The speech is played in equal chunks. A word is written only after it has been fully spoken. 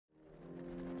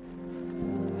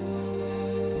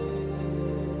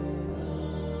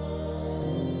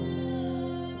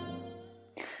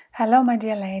Hello my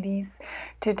dear ladies,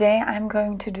 today I'm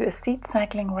going to do a seed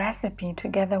cycling recipe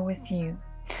together with you.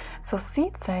 So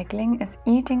seed cycling is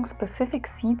eating specific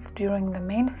seeds during the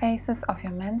main phases of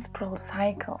your menstrual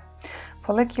cycle,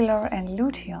 follicular and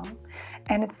luteal,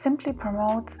 and it simply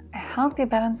promotes a healthy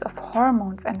balance of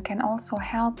hormones and can also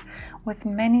help with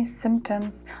many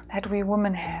symptoms that we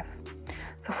women have.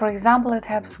 So for example, it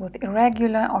helps with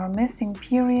irregular or missing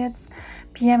periods,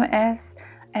 PMS,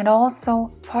 and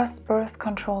also post-birth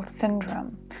control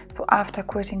syndrome, so after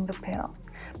quitting the pill.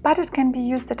 But it can be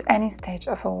used at any stage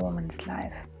of a woman's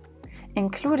life,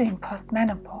 including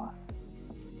post-menopause.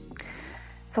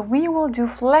 So we will do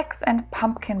flax and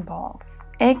pumpkin balls,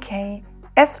 aka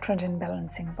estrogen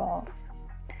balancing balls.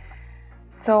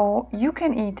 So you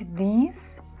can eat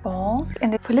these balls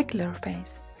in the follicular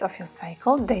phase of your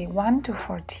cycle, day 1 to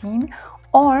 14,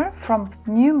 or from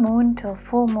new moon till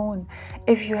full moon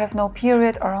if you have no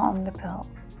period or are on the pill.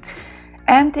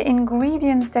 And the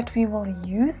ingredients that we will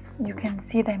use, you can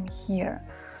see them here.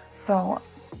 So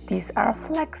these are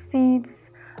flax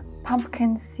seeds,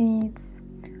 pumpkin seeds,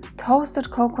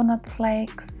 toasted coconut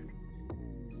flakes,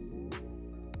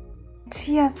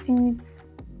 chia seeds.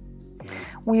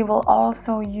 We will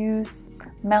also use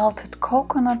melted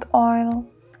coconut oil,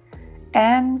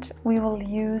 and we will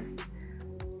use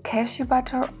cashew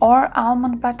butter or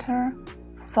almond butter,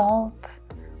 salt,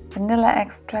 vanilla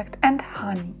extract and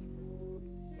honey.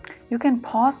 You can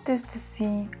pause this to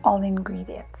see all the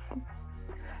ingredients.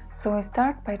 So we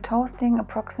start by toasting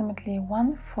approximately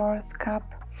 1/4 cup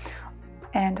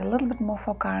and a little bit more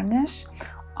for garnish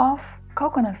of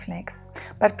coconut flakes.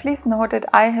 But please note that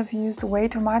I have used way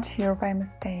too much here by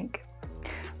mistake.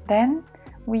 Then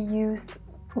we use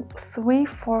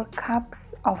 3/4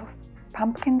 cups of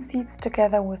pumpkin seeds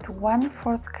together with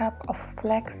 1/4 cup of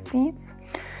flax seeds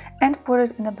and put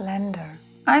it in a blender.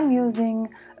 I'm using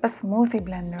a smoothie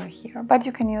blender here, but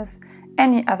you can use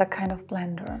any other kind of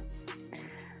blender.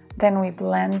 Then we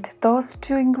blend those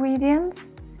two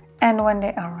ingredients, and when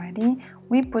they are ready,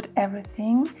 we put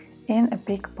everything in a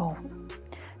big bowl,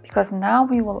 because now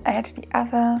we will add the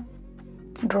other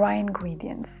dry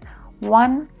ingredients.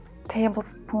 1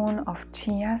 tablespoon of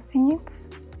chia seeds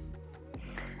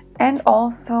and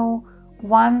also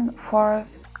 1/4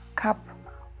 cup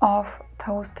of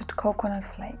toasted coconut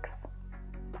flakes.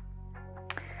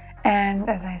 And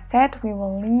as I said, we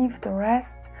will leave the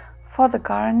rest for the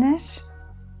garnish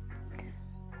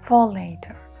for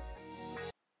later.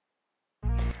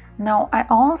 Now I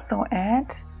also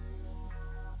add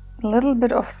a little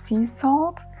bit of sea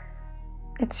salt.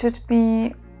 It should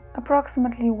be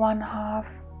approximately 1/2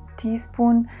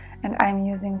 teaspoon, and I'm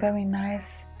using very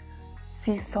nice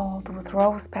sea salt with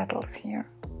rose petals here.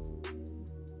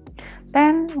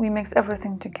 Then we mix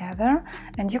everything together,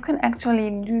 and you can actually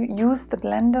use the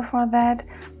blender for that,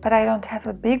 but I don't have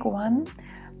a big one.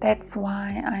 That's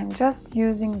why I'm just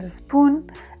using the spoon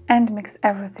and mix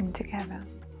everything together.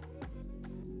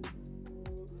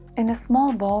 In a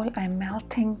small bowl, I'm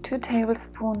melting 2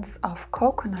 tablespoons of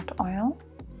coconut oil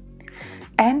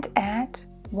and add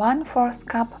 1/4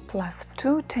 cup plus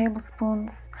 2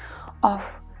 tablespoons of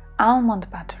almond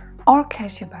butter or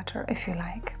cashew butter if you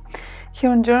like.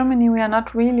 Here in Germany we are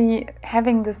not really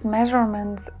having this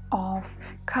measurements of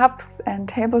cups and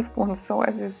tablespoons, so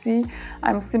as you see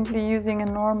I'm simply using a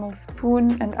normal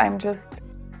spoon and I'm just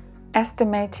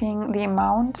estimating the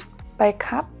amount by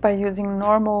cup by using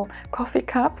normal coffee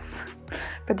cups,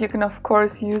 but you can of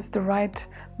course use the right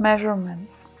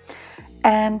measurements.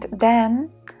 And then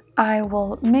I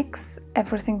will mix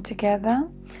everything together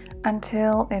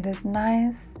until it is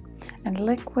nice and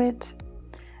liquid,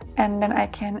 and then I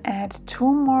can add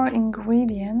 2 more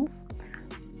ingredients,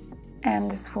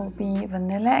 and this will be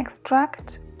vanilla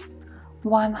extract,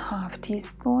 1/2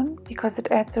 teaspoon, because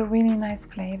it adds a really nice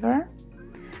flavor.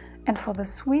 And for the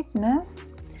sweetness,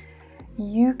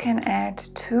 you can add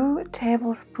 2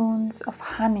 tablespoons of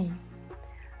honey.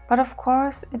 But of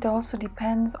course, it also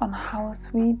depends on how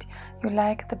sweet you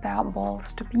like the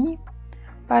balls to be.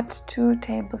 But 2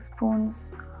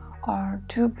 tablespoons or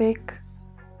 2 big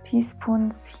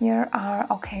teaspoons here are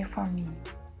okay for me.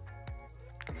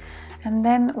 And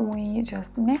then we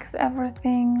just mix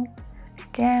everything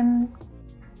again.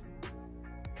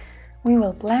 We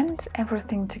will blend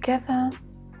everything together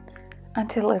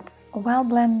until it's well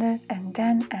blended, and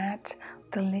then add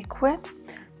the liquid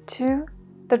to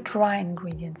the dry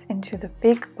ingredients into the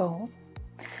big bowl.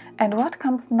 And what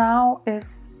comes now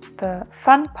is the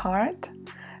fun part.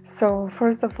 So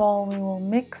first of all, we will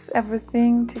mix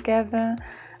everything together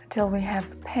until we have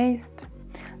a paste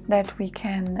that we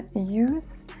can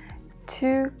use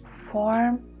to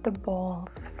form the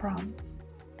balls from.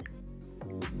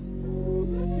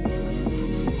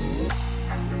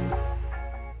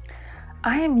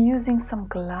 I am using some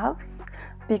gloves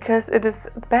because it is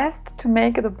best to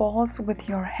make the balls with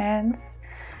your hands.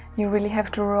 You really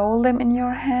have to roll them in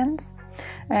your hands.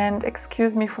 And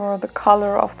excuse me for the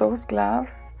color of those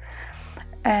gloves.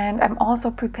 And I'm also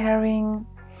preparing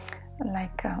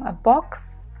like a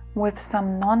box with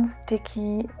some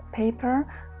non-sticky paper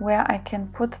where I can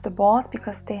put the balls,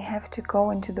 because they have to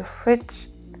go into the fridge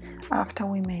after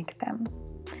we make them.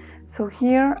 So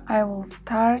here I will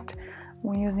start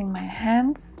using my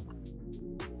hands.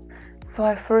 So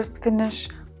I first finish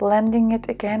blending it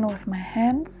again with my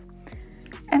hands,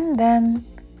 and then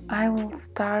I will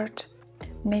start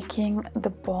making the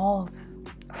balls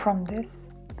from this.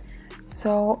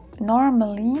 So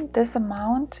normally this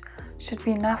amount should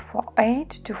be enough for 8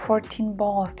 to 14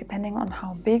 balls, depending on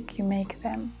how big you make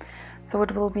them. So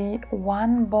it will be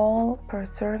 1 ball per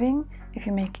serving if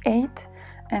you make 8,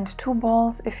 and 2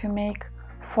 balls if you make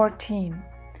 14.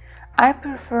 I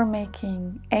prefer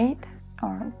making 8,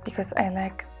 because I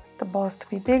like the balls to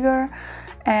be bigger,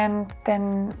 and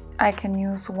then I can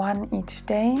use 1 each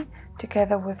day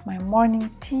together with my morning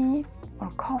tea or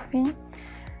coffee.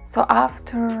 So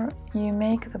after you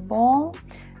make the ball,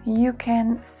 you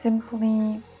can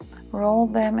simply roll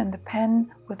them in the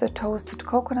pan with the toasted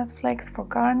coconut flakes for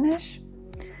garnish.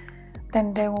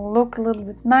 Then they will look a little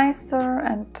bit nicer,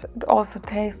 and it also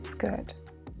tastes good.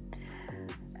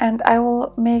 And I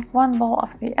will make 1 ball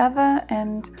of the other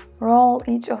and roll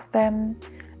each of them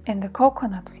in the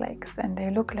coconut flakes, and they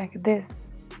look like this.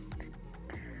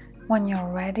 When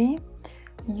you're ready,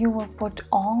 you will put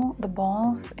all the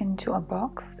balls into a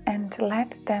box and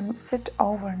let them sit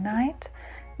overnight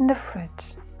in the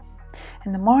fridge.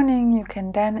 In the morning you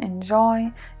can then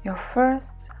enjoy your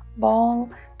first ball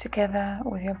together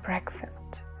with your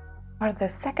breakfast. For the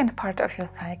second part of your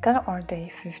cycle, or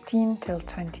day 15 till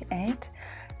 28,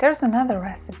 there's another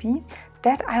recipe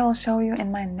that I will show you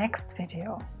in my next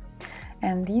video.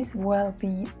 And these will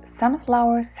be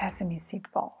sunflower sesame seed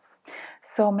balls.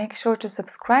 So make sure to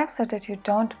subscribe so that you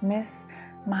don't miss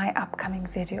my upcoming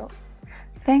videos.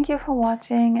 Thank you for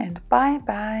watching, and bye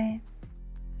bye!